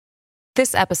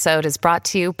This episode is brought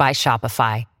to you by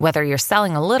Shopify. Whether you're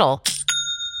selling a little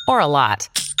or a lot,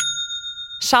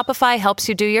 Shopify helps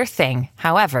you do your thing,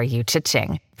 however you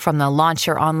cha-ching. From the launch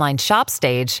your online shop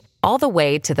stage, all the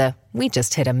way to the we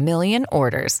just hit 1 million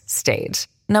orders stage.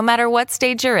 No matter what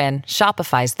stage you're in,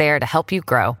 Shopify's there to help you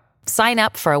grow. Sign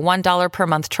up for a $1 per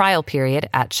month trial period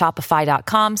at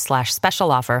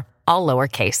shopify.com/special offer, all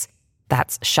lowercase.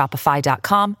 That's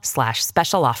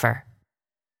shopify.com/special offer.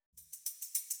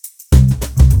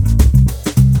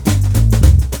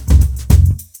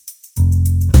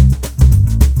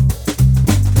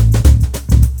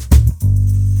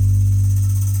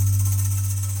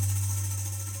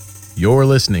 You're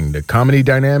listening to Comedy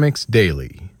Dynamics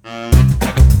Daily. Here's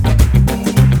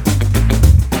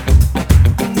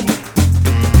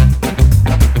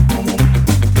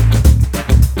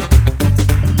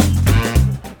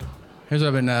what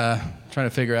I've been trying to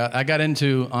figure out. I got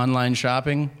into online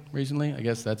shopping recently. I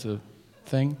guess that's a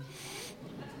thing.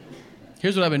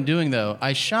 Here's what I've been doing, though.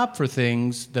 I shop for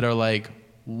things that are, like,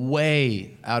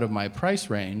 way out of my price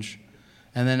range.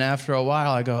 And then after a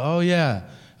while, I go, oh, yeah,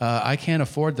 I can't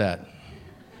afford that.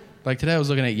 Like today I was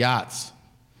looking at yachts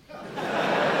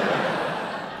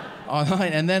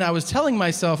online, and then I was telling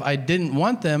myself I didn't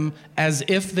want them as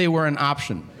if they were an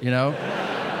option, you know?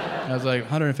 I was like,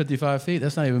 155 feet,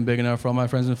 that's not even big enough for all my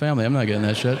friends and family. I'm not getting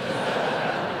that shit.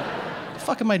 What the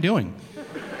fuck am I doing?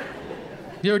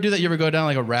 You ever do that? You ever go down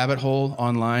like a rabbit hole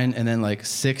online and then like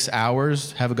 6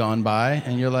 hours have gone by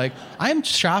and you're like, I'm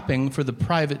shopping for the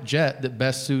private jet that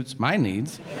best suits my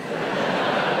needs.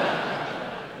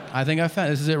 I think I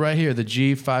found, this is it right here, the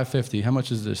G550. How much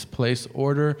is this? Place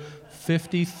order,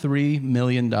 $53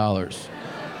 million.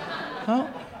 Well,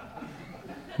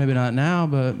 maybe not now,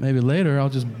 but maybe later. I'll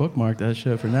just bookmark that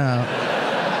shit for now.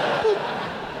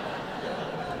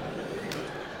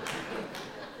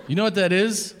 You know what that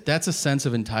is? That's a sense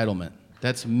of entitlement.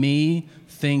 That's me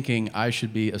thinking I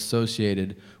should be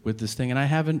associated with this thing, and I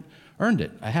haven't earned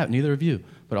it. I haven't, neither of you,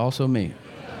 but also me.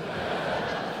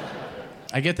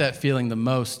 I get that feeling the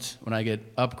most when I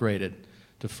get upgraded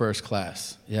to first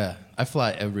class. Yeah, I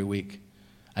fly every week.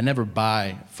 I never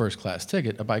buy first class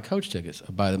ticket. I buy coach tickets.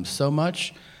 I buy them so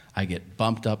much, I get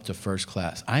bumped up to first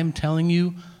class. I'm telling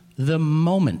you, the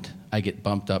moment I get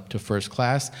bumped up to first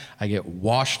class, I get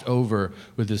washed over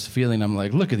with this feeling. I'm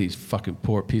like, look at these fucking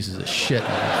poor pieces of shit on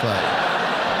the flight.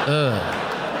 Ugh.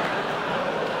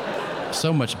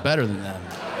 So much better than them.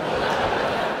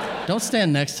 Don't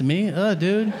stand next to me.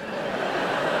 Dude.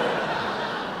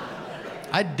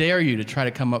 I dare you to try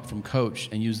to come up from coach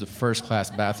and use the first class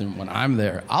bathroom when I'm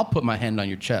there. I'll put my hand on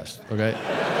your chest, okay?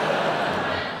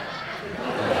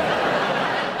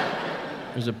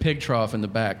 There's a pig trough in the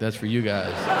back. That's for you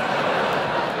guys.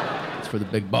 It's for the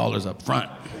big ballers up front.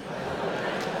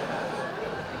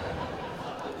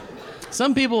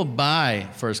 Some people buy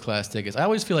first class tickets. I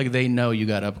always feel like they know you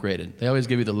got upgraded. They always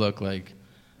give you the look like,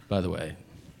 by the way,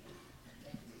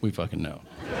 we fucking know.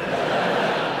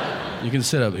 You can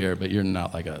sit up here, but you're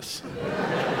not like us.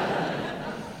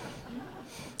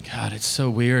 God, it's so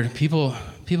weird. People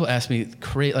ask me,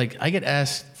 like, I get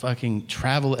asked fucking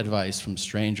travel advice from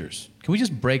strangers. Can we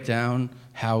just break down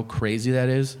how crazy that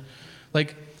is?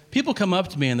 Like, people come up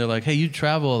to me and they're like, hey, you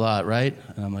travel a lot, right?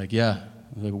 And I'm like, yeah.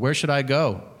 I'm like, where should I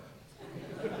go?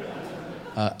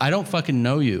 I don't fucking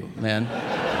know you, man.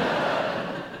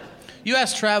 You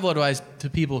ask travel advice to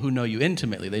people who know you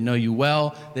intimately. They know you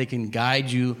well. They can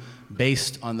guide you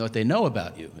based on what they know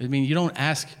about you. I mean, you don't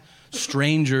ask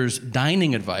strangers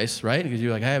dining advice, right? Because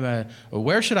you're like, hey,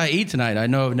 where should I eat tonight? I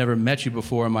know I've never met you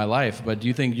before in my life, but do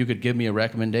you think you could give me a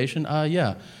recommendation?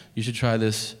 Yeah, you should try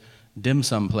this dim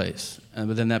sum place.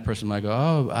 But then that person might go,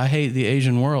 oh, I hate the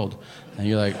Asian world. And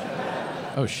you're like,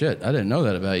 oh shit, I didn't know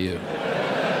that about you.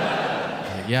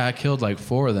 Like, yeah, I killed like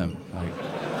 4 of them. Like,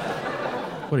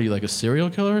 what are you, like a serial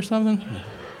killer or something?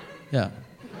 Yeah.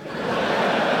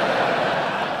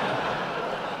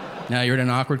 Now you're in an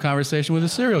awkward conversation with a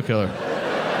serial killer.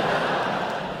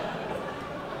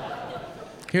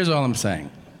 Here's all I'm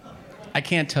saying. I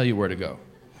can't tell you where to go.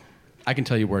 I can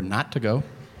tell you where not to go.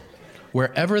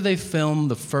 Wherever they film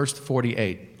the first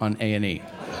 48 on A&E.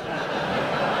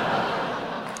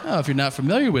 Oh, if you're not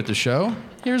familiar with the show,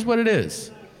 here's what it is.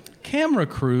 Camera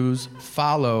crews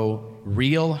follow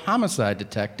real homicide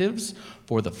detectives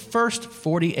for the first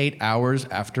 48 hours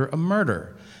after a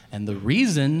murder. And the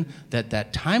reason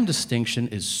that time distinction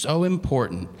is so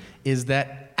important is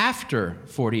that after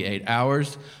 48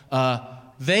 hours,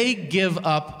 they give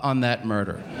up on that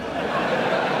murder.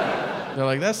 They're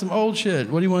like, that's some old shit.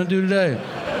 What do you want to do today?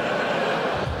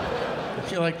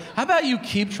 You're like, how about you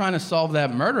keep trying to solve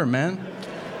that murder, man?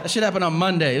 That shit happened on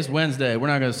Monday. It's Wednesday. We're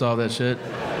not going to solve that shit.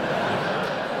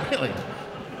 Really.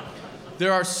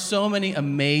 There are so many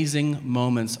amazing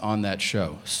moments on that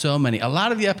show. So many. A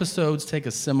lot of the episodes take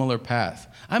a similar path.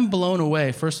 I'm blown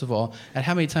away, first of all, at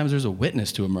how many times there's a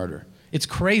witness to a murder. It's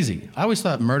crazy. I always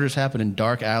thought murders happen in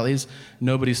dark alleys.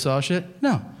 Nobody saw shit.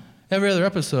 No. Every other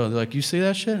episode, they're like, you see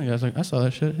that shit? And the guy's like, I saw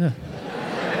that shit, yeah.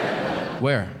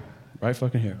 Where? Right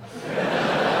fucking here.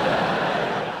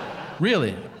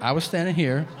 Really, I was standing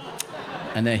here,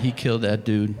 and then he killed that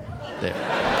dude there.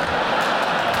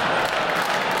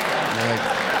 Like,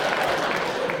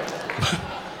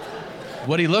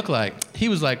 what'd he look like? He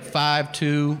was like 5'2"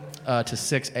 to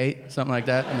 6'8", something like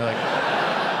that. And they're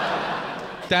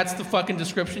like, that's the fucking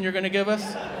description you're gonna give us?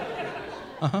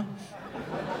 Uh-huh.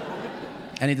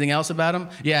 Anything else about him?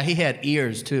 Yeah, he had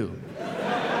ears too.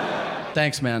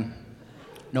 Thanks, man.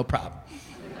 No problem.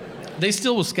 They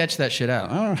still will sketch that shit out.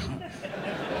 I don't know.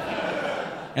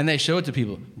 And they show it to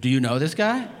people. Do you know this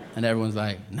guy? And everyone's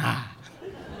like, nah.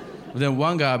 But then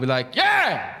one guy will be like,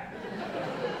 yeah!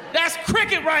 That's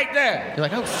Cricket right there. You're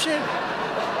like, oh shit.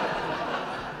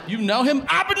 You know him?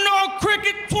 I've been knowing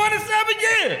Cricket 27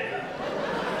 years.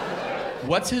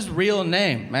 What's his real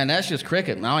name? Man, that's just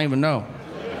Cricket. I don't even know.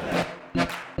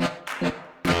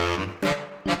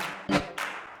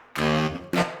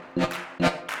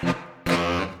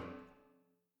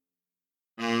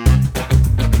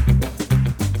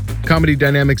 Comedy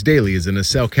Dynamics Daily is an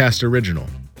Acelcast original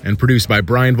and produced by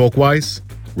Brian Volk-Weiss,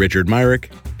 Richard Myrick,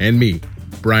 and me,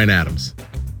 Brian Adams.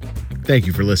 Thank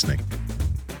you for listening.